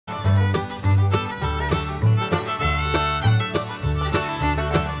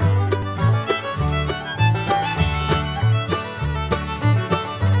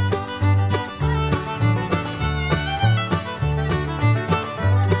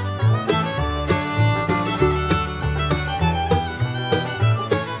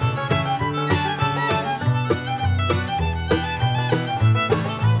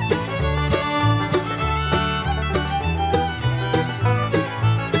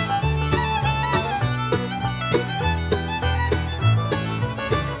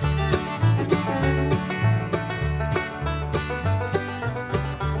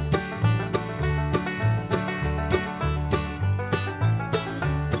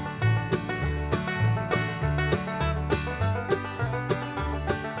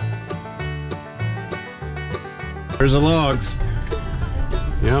There's the logs.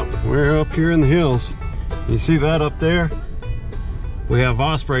 Yep, we're up here in the hills. You see that up there? We have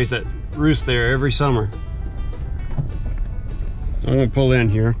ospreys that roost there every summer. I'm gonna pull in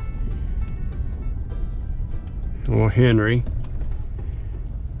here. Oh, Henry.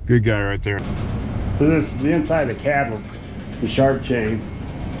 Good guy right there. So this is the inside of the cab of the sharp chain.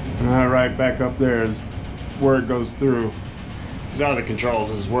 Right back up there is where it goes through. It's out of the controls.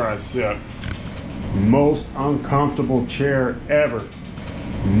 This is where I sit. Most uncomfortable chair ever.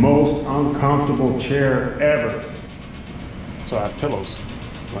 Most uncomfortable chair ever. So I have pillows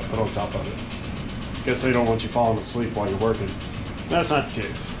I put on top of it. Guess they don't want you falling asleep while you're working. That's not the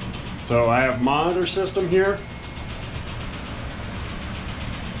case. So I have monitor system here.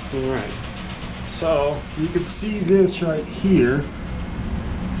 All right. So you can see this right here.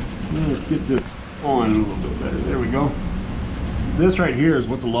 Let's get this on a little bit better. There we go. This right here is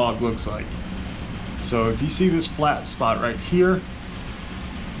what the log looks like. So if you see this flat spot right here,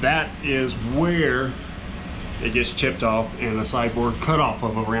 that is where it gets chipped off and a sideboard cut off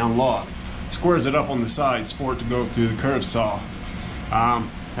of a round log. Squares it up on the sides for it to go through the curve saw.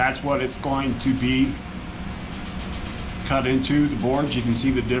 That's what it's going to be cut into, the boards. You can see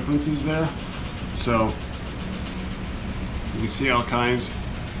the differences there. So you can see all kinds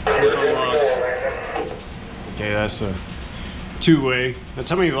of logs. Okay, that's a two-way. That's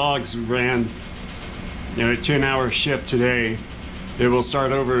how many logs ran, you know, a 10-hour shift today. It will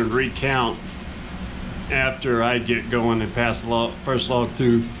start over and recount after I get going and pass the first log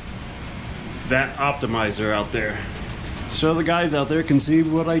through that optimizer out there. So the guys out there can see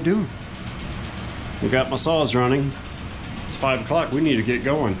what I do. We got my saws running. It's 5 o'clock, we need to get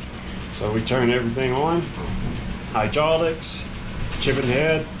going. So we turn everything on. Hydraulics, chipping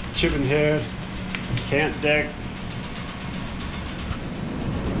head, cant deck.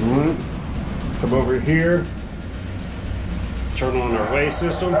 Come over here, turn on our weigh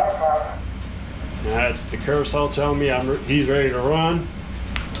system. That's the curve saw telling me he's ready to run.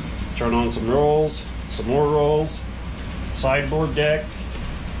 Turn on some rolls, some more rolls, sideboard deck,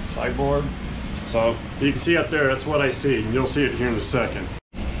 sideboard. So you can see up there, that's what I see. You'll see it here in a second.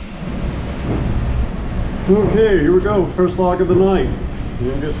 Okay, here we go, first log of the night.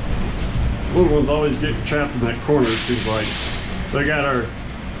 And I guess little ones always get trapped in that corner, it seems like. They got our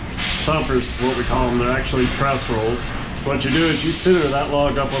thumpers, what we call them. They're actually press rolls. So what you do is you center that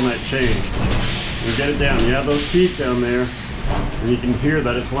log up on that chain and get it down. You have those teeth down there and you can hear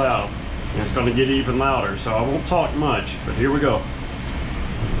that it's loud. And it's going to get even louder. So I won't talk much, but here we go.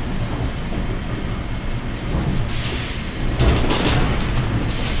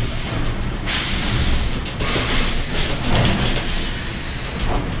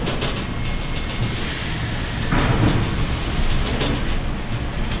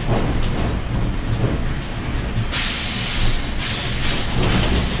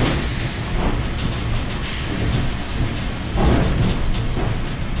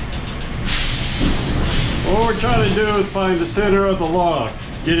 What we're trying to do is find the center of the log.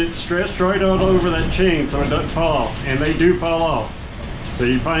 Get it stretched right out over that chain so it doesn't fall off. And they do fall off. So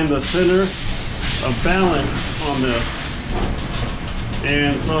you find the center of balance on this.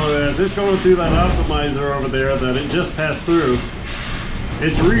 And so as it's going through that optimizer over there that it just passed through,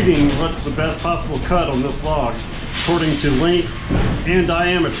 it's reading what's the best possible cut on this log according to length and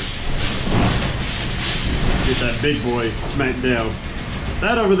diameter. Get that big boy smacked down.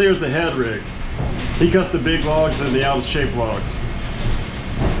 That over there is the head rig. He cuts the big logs and the out-of-shape logs.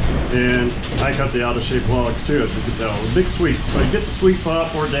 And I cut the out-of-shape logs too, as you can tell. A big sweep. So you get the sweep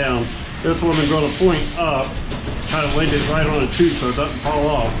up or down. This one I'm going to point up, try to land it right on a tooth so it doesn't fall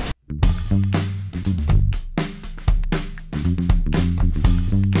off.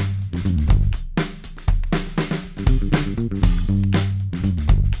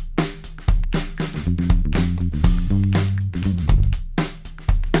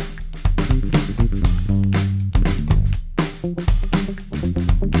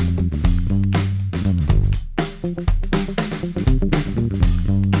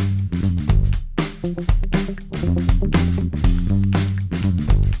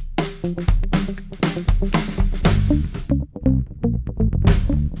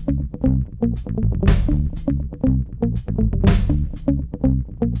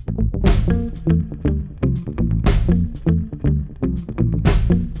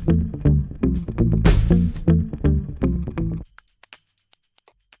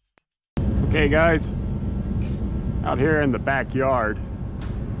 Okay guys, out here in the backyard,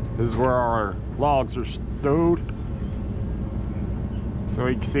 this is where our logs are stowed. So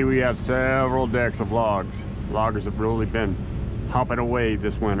you can see we have several decks of logs. Loggers have really been hopping away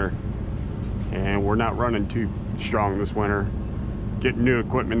this winter, and we're not running too strong this winter. Get new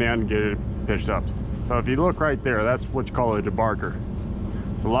equipment in and get it pitched up. So if you look right there, that's what you call a debarker.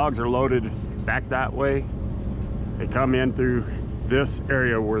 So logs are loaded back that way. They come in through this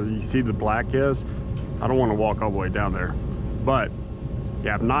area where you see the black is. I don't want to walk all the way down there, but you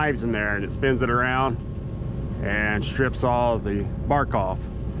have knives in there and it spins it around and strips all the bark off.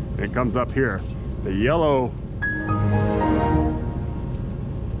 And it comes up here. The yellow,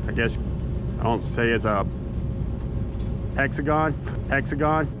 I guess I don't say it's a hexagon.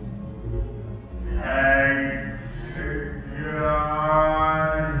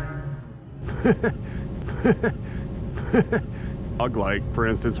 Like for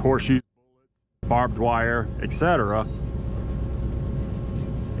instance horseshoes, barbed wire, etc.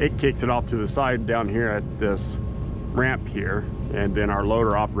 It kicks it off to the side down here at this ramp here, and then our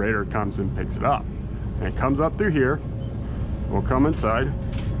loader operator comes and picks it up, and it comes up through here. We'll come inside.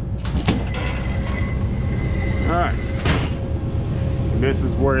 All right, and this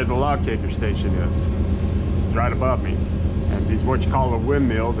is where the log kicker station is. It's right above me, and these what you call the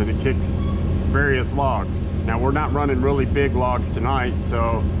windmills, and it kicks various logs. Now we're not running really big logs tonight,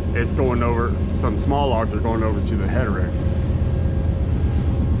 so it's going over, some small logs are going over to the head rig.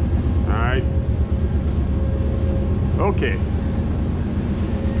 All right. Okay.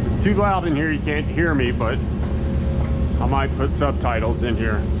 It's too loud in here, you can't hear me, but I might put subtitles in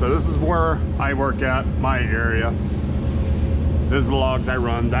here. So this is where I work at, my area. This is the logs I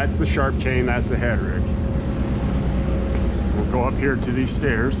run. That's the sharp chain, that's the head rig. We'll go up here to these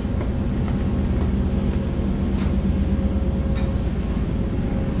stairs.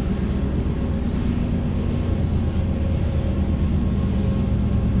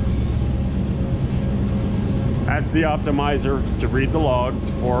 That's the optimizer to read the logs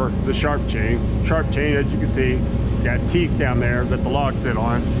for the sharp chain. Sharp chain, as you can see, it's got teeth down there that the logs sit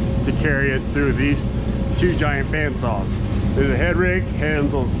on to carry it through these two giant bandsaws. There's a head rig,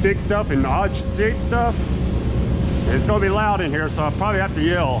 handles big stuff and odd shaped stuff. It's gonna be loud in here, so I'll probably have to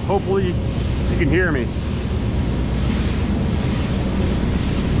yell. Hopefully you can hear me.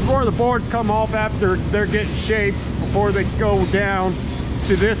 This is where the boards come off after they're getting shaped before they go down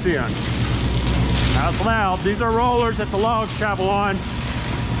to this end. That's loud. These are rollers that the logs travel on.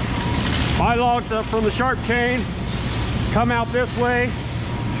 My logs up from the sharp chain come out this way,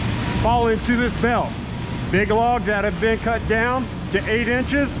 fall into this belt. Big logs that have been cut down to 8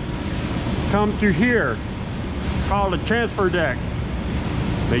 inches come to here, called a transfer deck.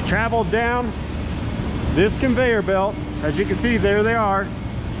 They travel down this conveyor belt. As you can see, there they are.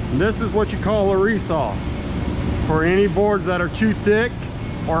 And this is what you call a resaw. For any boards that are too thick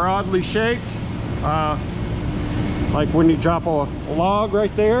or oddly shaped, like when you drop a log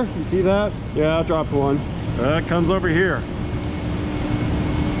right there, you see that? Yeah, I dropped one. It comes over here.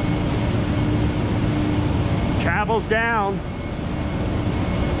 Travels down.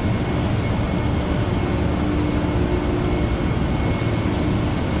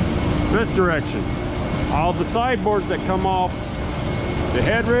 This direction. All the sideboards that come off the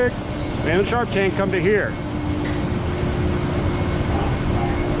head rig and the sharp chain come to here.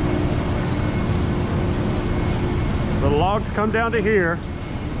 So the logs come down to here.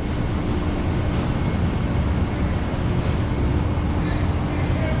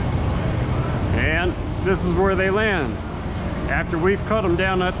 And this is where they land after we've cut them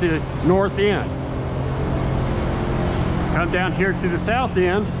down at the north end. Come down here to the south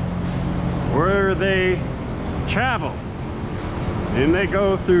end where they travel. And they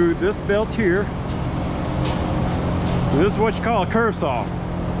go through this belt here. And this is what you call a curve saw.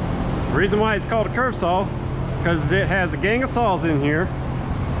 The reason why it's called a curve saw, because it has a gang of saws in here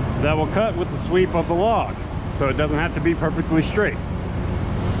that will cut with the sweep of the log, so it doesn't have to be perfectly straight.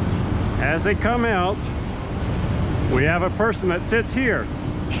 As they come out, we have a person that sits here,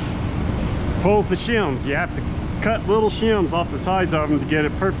 pulls the shims. You have to cut little shims off the sides of them to get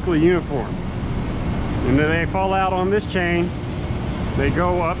it perfectly uniform. And then they fall out on this chain. They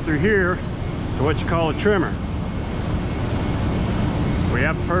go up through here to what you call a trimmer. We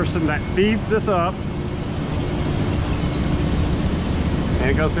have a person that feeds this up. And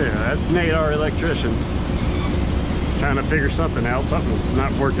it goes there. That's Nate, our electrician, trying to figure something out. Something's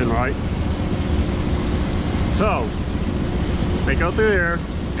not working right. So they go through there,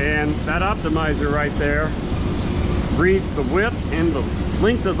 and that optimizer right there reads the width and the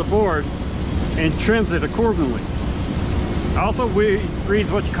length of the board and trims it accordingly. Also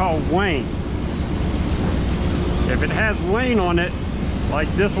reads what you call wane. If it has wane on it, like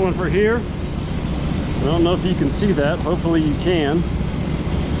this one for here, I don't know if you can see that, hopefully you can.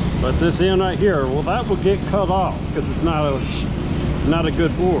 But this end right here, well, that will get cut off because it's not a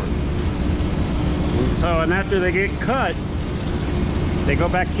good board. And So, and after they get cut, they go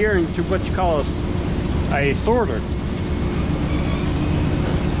back here into what you call a sorter.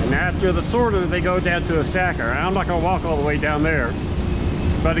 And after the sorter, they go down to a stacker. I'm not gonna walk all the way down there,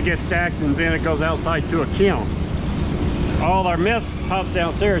 but it gets stacked and then it goes outside to a kiln. All our mess pops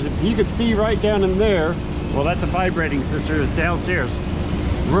downstairs. If you could see right down in there, well, that's a vibrating sister, it's downstairs.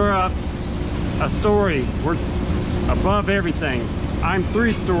 We're up a story, we're above everything. I'm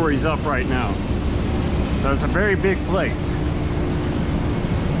 3 stories up right now. So it's a very big place.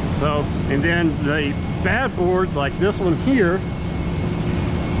 So, and then the bad boards like this one here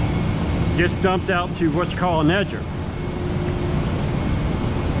gets dumped out to what you call an edger.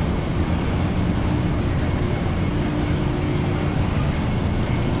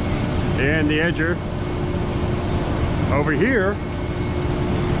 And the edger over here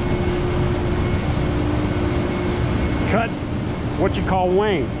cuts what you call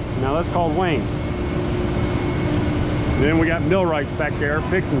wing. Now that's called wing. And then we got millwrights back there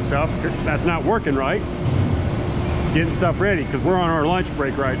fixing stuff. That's not working right. Getting stuff ready because we're on our lunch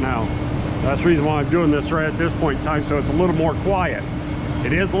break right now. That's the reason why I'm doing this right at this point in time, so it's a little more quiet.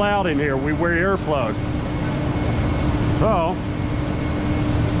 It is loud in here. We wear earplugs. So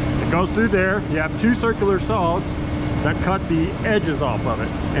it goes through there. You have 2 circular saws that cut the edges off of it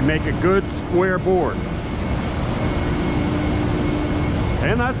and make a good square board.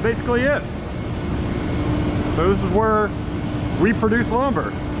 And that's basically it. So this is where we produce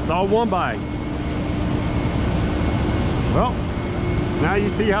lumber. It's all 1x. Well, now you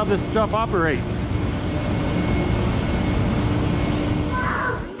see how this stuff operates.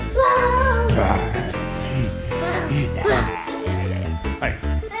 Hey,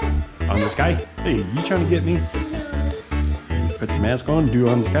 on this guy? Hey, you trying to get me? Put the mask on, do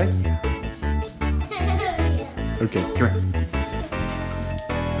on this guy? Okay, come here.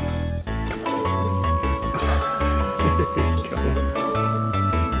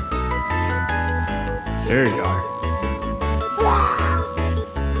 There you are.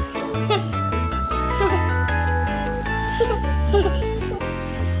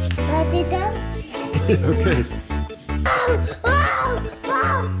 Okay.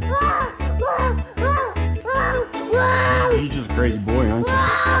 You're just a crazy boy, aren't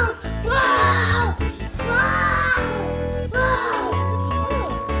you?